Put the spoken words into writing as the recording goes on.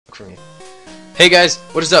from you. Hey guys,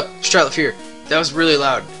 what is up? Stratliff here. That was really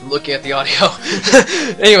loud. I'm looking at the audio.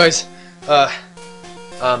 Anyways,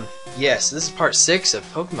 yes, this is part 6 of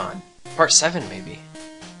Pokemon. Part 7 maybe.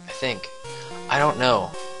 I think. I don't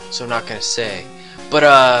know, so I'm not gonna say.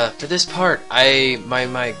 But for this part,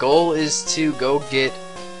 my goal is to go get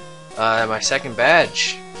my second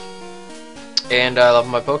badge and level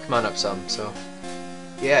my Pokemon up some. So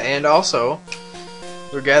yeah, and also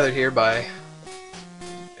we're gathered here by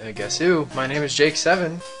guess who? My name is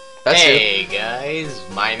Jake7. That's hey guys,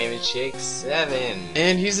 my name is Jake7.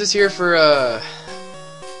 And he's just here for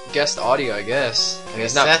guest audio, I guess.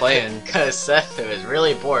 He's not playing. Because Seth was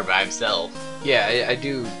really bored by himself. Yeah, I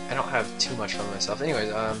don't have too much fun myself.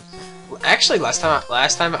 Anyways, actually last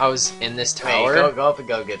time I was in this tower. Wait, go up and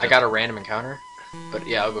go get them. I got a random encounter. But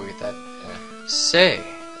yeah, I'll go get that. Yeah. Say,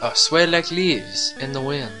 sway like leaves in the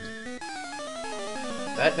wind.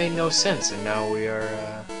 That made no sense, and now we are,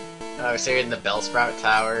 so you're in the Bellsprout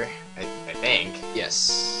Tower, I think.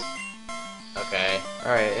 Yes. Okay.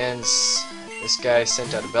 Alright, and this guy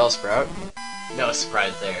sent out a Bellsprout. No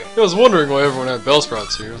surprise there. I was wondering why everyone had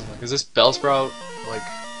Bellsprouts here. I was like, is this Bellsprout, like,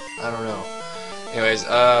 I don't know. Anyways,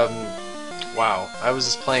 wow. I was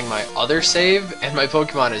just playing my other save, and my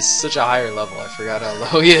Pokemon is such a higher level. I forgot how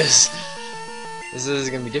low he is. This is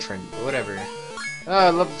gonna be different, but whatever.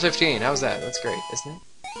 Level 15. How's that? That's great, isn't it?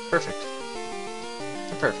 Perfect.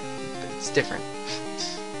 Perfect. It's different.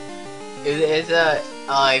 If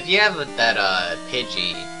you have that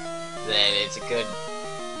Pidgey, then it's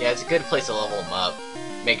a good place to level him up.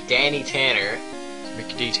 McDanny Tanner.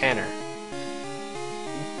 McD Tanner.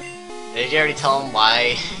 Did you already tell him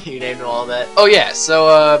why you named him all that? Oh yeah, so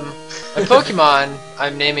my Pokemon,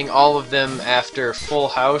 I'm naming all of them after Full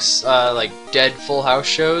House, like dead Full House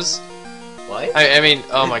shows. What? I mean,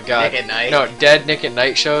 oh my god. Nick at Night? No, dead Nick at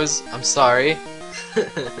Night shows. I'm sorry.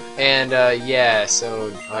 And yeah,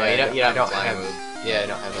 so I don't have move. Yeah, I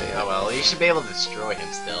don't have a. Oh well, you should be able to destroy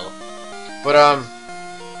him still. But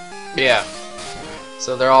yeah.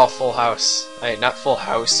 So they're all Full House. Not Full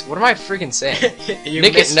House. What am I freaking saying?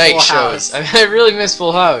 Nick at Night shows. I really miss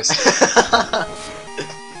Full House.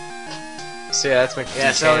 So yeah, that's my.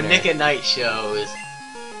 Yeah, so Nick at Night shows.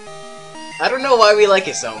 I don't know why we like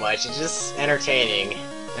it so much. It's just entertaining.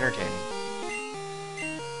 Entertaining.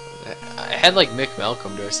 I had like Mick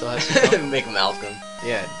Malcolm. Do I still have Mick Malcolm?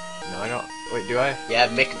 Yeah. No, I don't. Wait, do I? Yeah,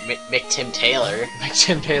 Mick Tim Taylor. Mick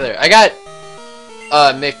Tim Taylor. I got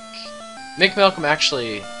Mick Malcolm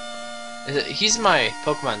actually. He's my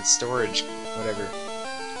Pokemon storage, whatever.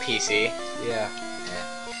 PC. Yeah.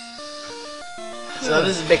 So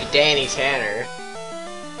this is McDanny Tanner.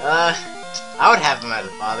 I would have him as a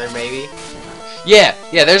father, maybe. Yeah,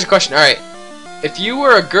 there's a question. Alright. If you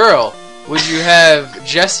were a girl, would you have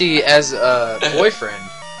Jesse as a boyfriend?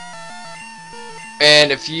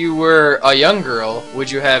 And if you were a young girl,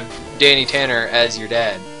 would you have Danny Tanner as your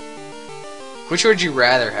dad? Which would you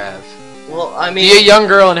rather have? Well, I mean... Be a young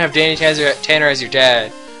girl and have Danny Tanner as your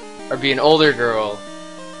dad, or be an older girl,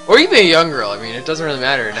 or even a young girl. I mean, it doesn't really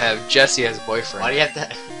matter, and have Jesse as a boyfriend. Why do you have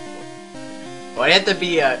to... Why do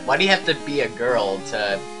you have to be a girl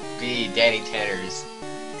to be Danny Tanner's,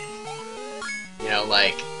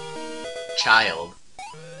 like, child?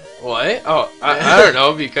 What? Oh, I don't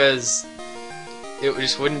know, because it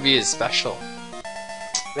just wouldn't be as special.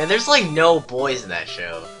 Man, there's like no boys in that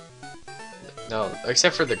show. No,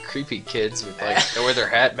 except for the creepy kids with like they wear their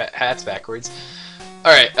hats backwards.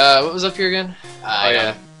 All right, what was up here again? Oh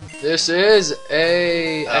yeah, this is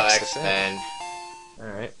a X-Defend. All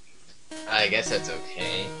right. I guess that's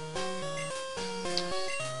okay.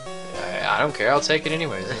 I don't care. I'll take it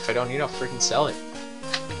anyways. If I don't need it, I'll freaking sell it.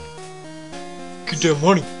 Good damn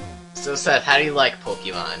money. So Seth, how do you like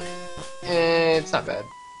Pokemon? It's not bad.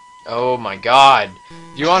 Oh my god.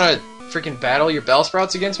 You want to freaking battle your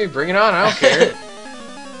Bellsprouts against me? Bring it on. I don't care.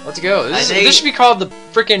 Let's go. This should be called the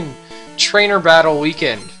freaking Trainer Battle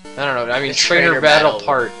Weekend. I don't know. I mean Trainer Battle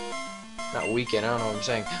part. Not weekend. I don't know what I'm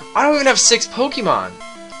saying. I don't even have 6 Pokemon.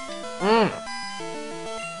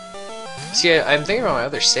 See, I'm thinking about my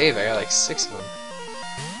other save. I got like 6 of them.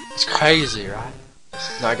 It's crazy, right?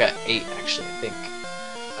 No, I got 8 actually, I think.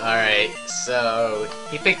 Alright, so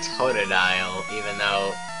he picked Totodile, even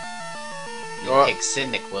though he picked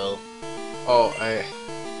Cyndaquil. Oh,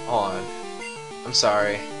 hold on. I'm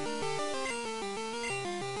sorry.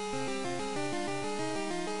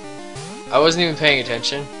 I wasn't even paying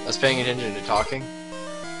attention. I was paying attention to talking.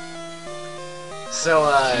 So,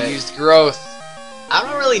 he used growth. I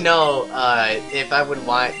don't really know if I would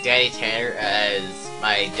want Danny Tanner as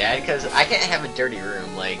my dad, because I can't have a dirty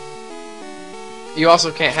room. Like, You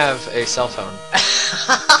also can't have a cell phone.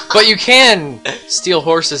 But you can steal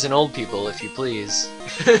horses and old people, if you please.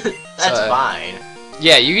 That's fine.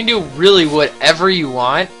 Yeah, you can do really whatever you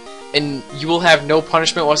want, and you will have no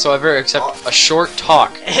punishment whatsoever except a short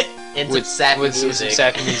talk. And some sappy music. With some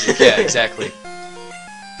sappy music. Yeah, exactly.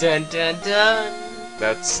 Dun dun dun.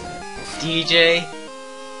 That's... DJ.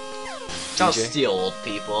 Don't DJ. steal old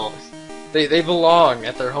people. They belong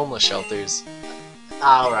at their homeless shelters.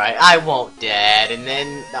 Alright, I won't, Dad. And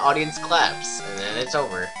then the audience claps, and then it's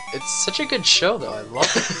over. It's such a good show, though. I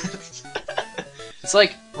love it. It's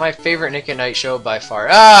like my favorite Nick at Night show by far.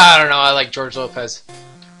 I don't know. I like George Lopez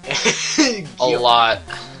a lot.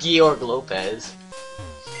 Georg Lopez.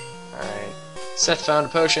 Alright. Seth found a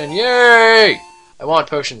potion. Yay! I want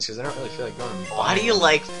potions because I don't really feel like going to Why do you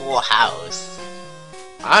like Full House?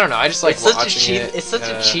 I don't know. I just like It's such watching it. It's such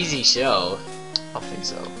a cheesy show. I don't think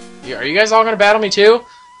so. Are you guys all gonna battle me too?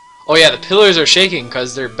 Oh yeah, the pillars are shaking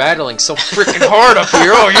because they're battling so freaking hard up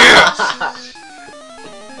here. Oh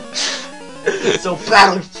yeah! So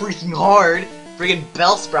battling freaking hard. Freaking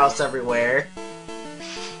bell sprouts everywhere.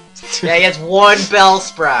 Yeah, he has one bell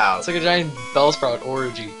sprout. It's like a giant Bellsprout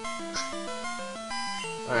orgy.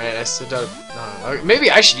 Alright, I stood up. No,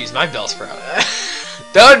 maybe I should use my Bellsprout.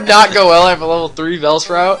 That would not go well. I have a level 3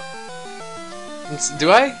 Bellsprout.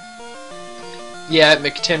 Do I? Yeah,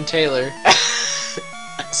 McTim Taylor.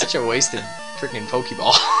 Such a wasted freaking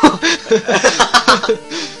Pokeball.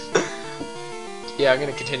 Yeah, I'm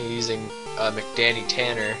gonna continue using McDanny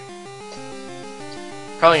Tanner.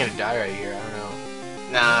 Probably gonna die right here. I don't know.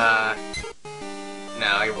 Nah.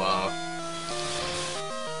 No, he won't.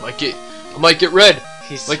 I might get red.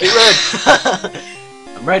 Might get red.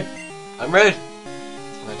 I'm red. I'm red.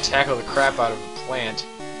 I'm gonna tackle the crap out of the plant.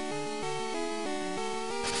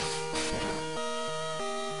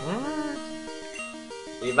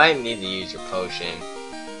 You might need to use your potion.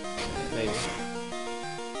 Maybe.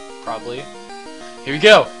 Probably. Here we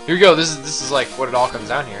go. Here we go. This is like what it all comes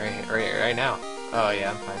down here right now. Oh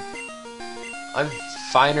yeah, I'm fine. I'm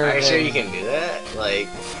finer. Are you sure you can do that? Like,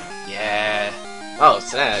 yeah. Oh,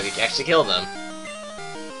 so now you can actually kill them.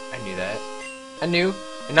 I knew that. I knew.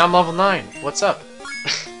 And now I'm level 9. What's up?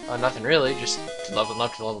 Nothing really. Just leveling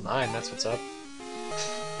up to level 9. That's what's up.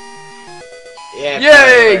 Yeah.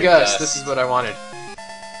 Yay, Gus! This is what I wanted.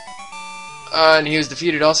 And he was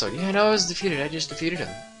defeated also. Yeah, no, I was defeated. I just defeated him.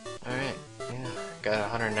 Alright. Yeah.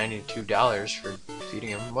 Got $192 for defeating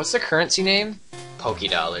him. What's the currency name?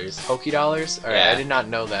 Pokédollars. Pokédollars? Alright, Yeah. I did not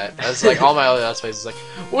know that. That's like all my other Let's Plays is like,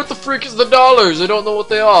 what the freak is the dollars? I don't know what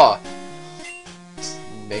they are. It's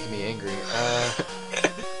making me angry. So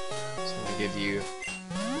I'm gonna give you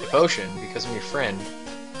a potion because I'm your friend.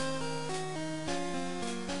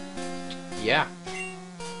 Yeah.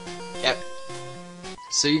 Yep.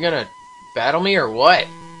 So you're gonna battle me or what?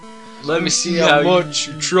 Let me see how much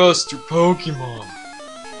you trust your Pokemon.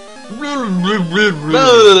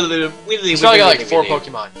 He's probably got like 4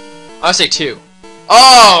 Pokemon. I would say 2.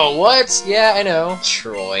 Oh, what? Yeah, I know.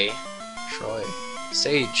 Troy. Troy.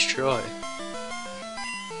 Sage Troy.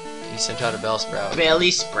 He sent out a Bellsprout.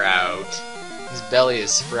 Belly Sprout. His belly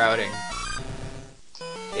is sprouting.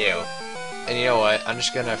 Ew. And you know what? I'm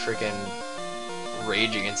just gonna freaking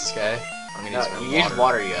rage against this guy. I'm gonna use my use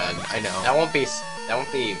water gun. I know. That won't be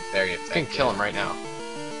very I effective. can kill him right now.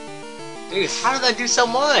 Dude, how did that do so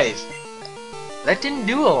much? That didn't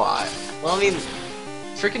do a lot. Well, I mean,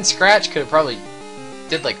 Freaking Scratch could have probably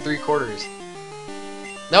did like 3/4.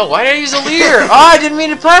 No, why did I use a leer? Oh, I didn't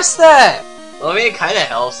mean to press that! well, I mean, it kind of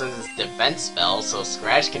helps since it's defense spell, so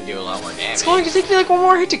Scratch can do a lot more damage. It's going to take me like 1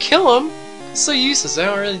 more hit to kill him. It's so useless. I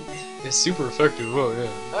don't really... It's super effective. Oh, yeah.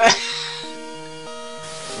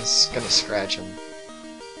 I'm just gonna scratch him.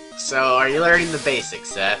 So, are you learning the basics,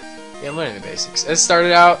 Seth? Yeah, I'm learning the basics. It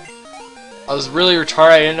started out... I was really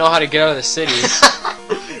retarded. I didn't know how to get out of the city.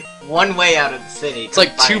 One way out of the city. It's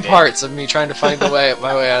like 2 parts of me trying to find my way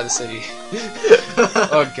out of the city.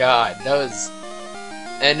 Oh god, that was...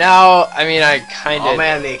 And now, I mean, I kind of... Oh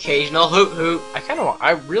man, the occasional hoot hoot.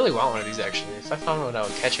 I really want one of these, actually. If I found one, I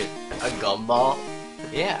would catch it. A gumball.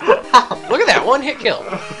 Yeah. Look at that, 1 hit kill.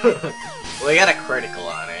 Well, you got a critical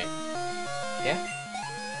on it. Yeah.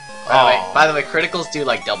 By the way, criticals do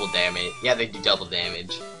like double damage. Yeah, they do double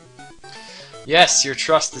damage. Yes, your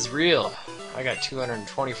trust is real. I got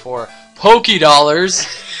 224 Pokédollars.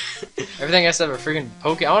 Everything has to have a freaking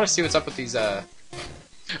Poké. I want to see what's up with these,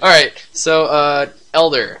 Alright, so,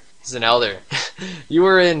 Elder. This is an Elder. You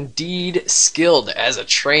were indeed skilled as a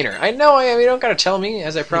trainer. I know I am. You don't gotta tell me,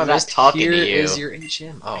 as I promised. Not talking Here to you. is your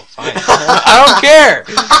HM. Oh, fine. I don't care!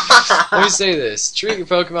 Let me say this. Treat your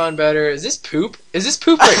Pokemon better. Is this poop? Is this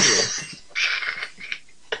poop right here?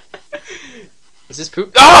 Is this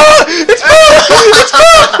poop? Ah! It's poop!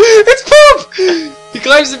 It's poop! It's poop! He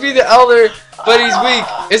claims to be the elder, but he's weak.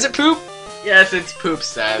 Is it poop? Yes, it's poop, It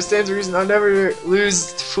Seth. stands to reason I'll never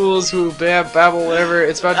lose to fools who babble whatever.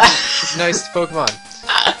 It's about to be nice Pokemon.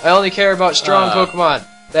 I only care about strong Pokemon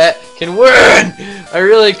that can win. I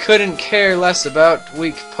really couldn't care less about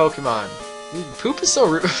weak Pokemon. Poop is so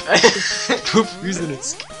rude. Poop using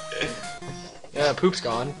its. Yeah, poop's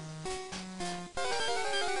gone.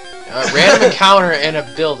 Random encounter in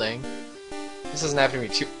a building. This doesn't have to be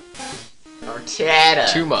too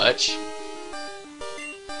Rattata. much.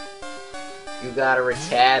 You got a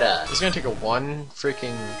Rattata. It's gonna take a one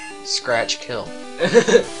freaking scratch kill.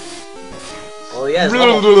 Well, yeah, it's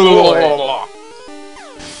level 4.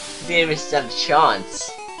 Didn't even have a chance.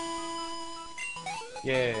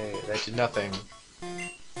 Yay, that did nothing.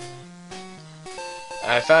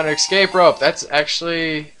 I found an escape rope. That's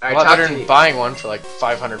actually a Alright, lot talk better to than me. buying one for like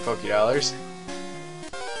 500 Pokédollars.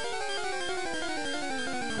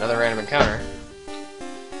 Another random encounter.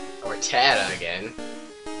 A Rattata again.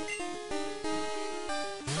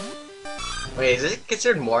 Wait, is it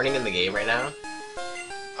considered morning in the game right now?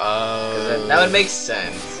 'Cause that would make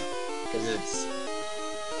sense. Because it's...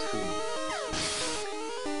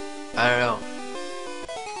 I don't know.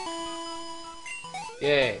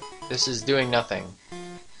 Yay, this is doing nothing.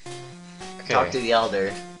 Okay. Talk to the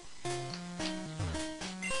elder.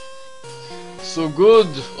 So good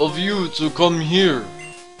of you to come here.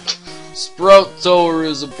 Sprout Tower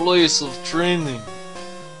is a place of training.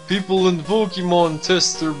 People in Pokemon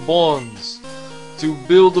test their bonds to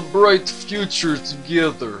build a bright future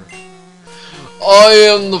together. I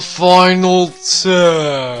am the final test.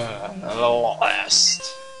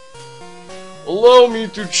 Allow me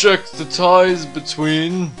to check the ties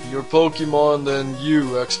between your Pokemon and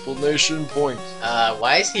you! Explanation point.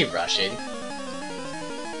 Why is he Russian?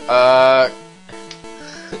 I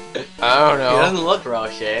don't He know. doesn't look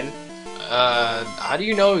Russian. How do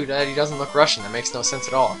you know that he doesn't look Russian? That makes no sense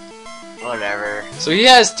at all. Whatever. So he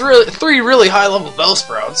has three really high level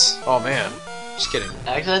Bellsprouts. Oh man. Just kidding.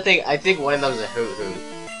 Actually, I think one of them's a Hoot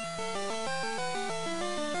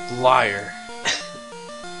Hoot. Liar.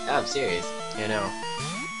 No, I'm serious. You know.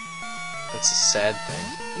 That's a sad thing.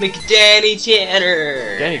 McDanny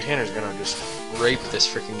Tanner! Danny Tanner's gonna just rape this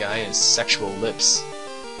freaking guy in his sexual lips.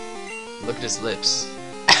 Look at his lips.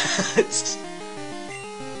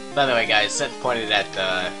 By the way, guys, Seth pointed at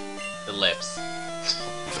the lips.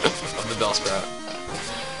 Of the Bellsprout.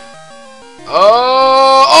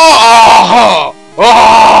 Oh!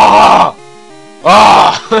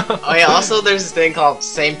 Oh yeah, also there's this thing called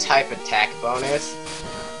same type attack bonus.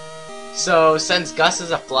 So since Gus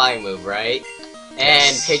is a flying move, right? And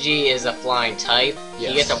Yes. Pidgey is a flying type,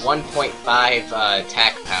 Yes. he gets a 1.5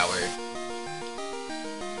 attack power.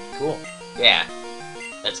 Cool. Yeah.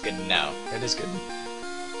 That's good to know. That is good.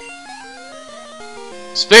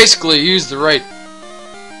 So basically, use the right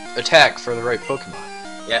Attack for the right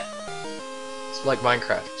Pokemon. Yep. It's like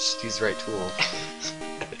Minecraft. Just use the right tool.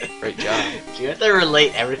 Great job. Do you have to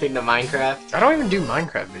relate everything to Minecraft? I don't even do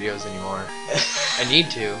Minecraft videos anymore. I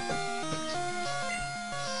need to.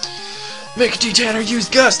 Make D Tanner use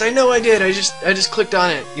Gust. I know I did. I just clicked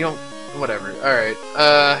on it. You don't. Whatever. All right.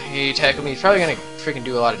 He tackled me. He's probably gonna freaking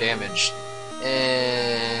do a lot of damage.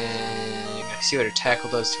 And I see what a tackle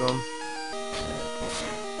does to him.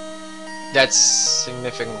 That's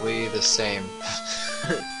significantly the same.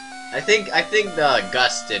 I think the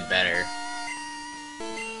Gus did better.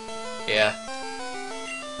 Yeah.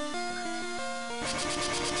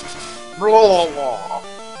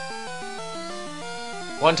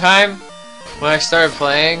 One time, when I started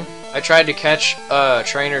playing, I tried to catch a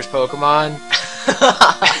trainer's Pokemon.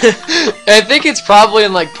 I think it's probably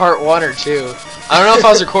in like part 1 or 2. I don't know if I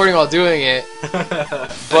was recording while doing it,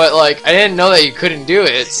 but like I didn't know that you couldn't do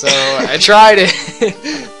it, so I tried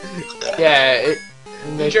it. Yeah,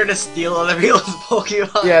 You trying to steal other people's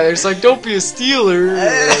Pokemon? yeah. There's like, don't be a stealer.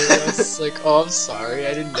 It's like, oh, I'm sorry,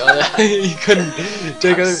 I didn't know that you couldn't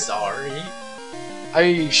take I'm other. sorry. I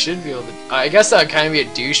mean, you should be able to. I guess that would kind of be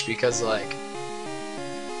a douche because like,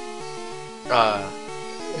 yeah,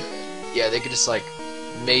 they could just like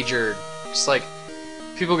just like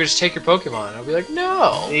people could just take your Pokemon. I'll be like,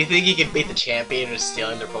 no. Do you think you can beat the champion with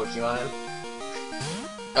stealing their Pokemon?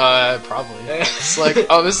 Probably. It's like,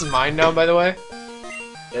 oh, this is mine now, by the way.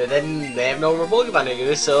 Then they have no more Pokemon to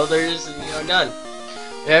use, so there's, done.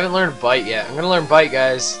 I haven't learned Bite yet. I'm gonna learn Bite,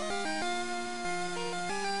 guys.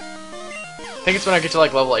 I think it's when I get to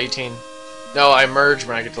like level 18. No, I merge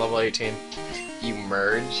when I get to level 18. You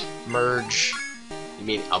merge? Merge. You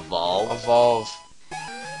mean evolve? Evolve.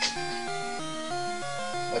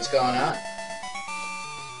 What's going on?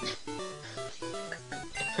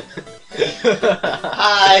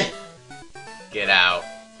 Hi. Get out.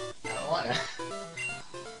 I don't wanna.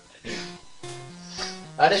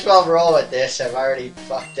 Might as well roll with this. I've already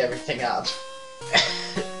fucked everything up.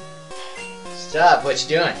 Stop. What you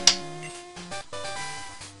doing?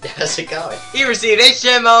 How's it going? You received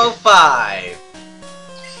HM05.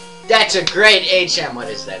 That's a great HM. What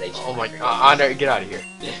is that HM? Oh my god, Andre, get out of here.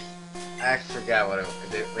 I forgot what it was.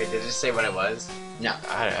 Wait, did it say what it was? No,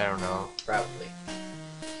 I don't know. probably.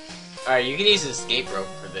 Alright, you can use an escape rope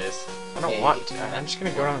for this. I don't Yeah, want you to. can- I'm just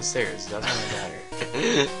gonna go down the stairs. It doesn't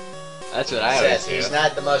really matter. That's what I always Says do. he's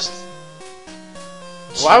not the most.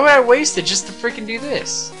 Why would I waste it just to freaking do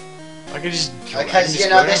this? I could just. Because you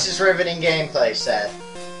know this is riveting gameplay, Seth.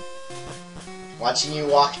 Watching you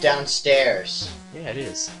walk downstairs. Yeah, it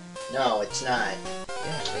is. No, it's not.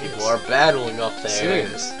 Yeah, it People are battling up there.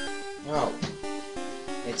 serious. No,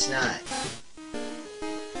 it's not.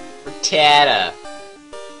 Tata.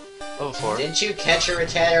 Level 4. Didn't you catch a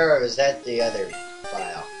Rattata, or was that the other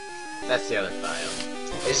file? That's the other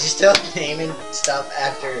file. Is he still naming stuff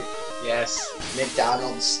after Yes.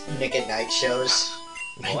 McDonald's Nick at Night shows?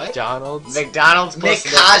 What? McDonald's. McDonald's Nick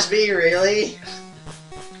posted Cosby, really?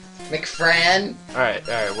 McFran? Alright,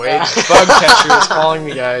 wait. The bug catcher is calling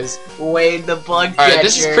me, guys. Wade the bug Alright,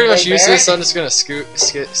 this is pretty much Wait, useless, Barrett? so I'm just gonna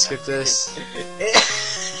skip this.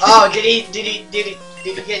 Oh, did he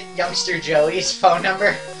get youngster Joey's phone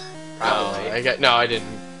number? Probably. No, I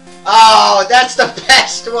didn't. Oh, that's the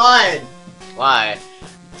best one! Why?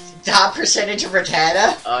 Top percentage of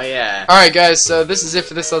Rattata? Oh yeah. Alright, guys, so this is it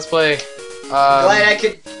for this Let's Play. Glad I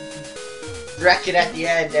could wreck it at the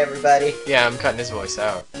end, everybody. Yeah, I'm cutting his voice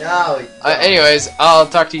out. No. Anyways, I'll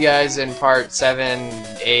talk to you guys in part 7,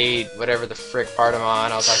 8, whatever the frick part I'm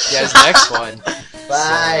on. I'll talk to you guys next one.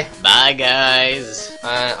 Bye. Bye guys.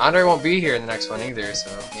 Andre won't be here in the next one either,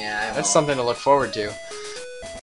 so Yeah, I that's won't. something to look forward to.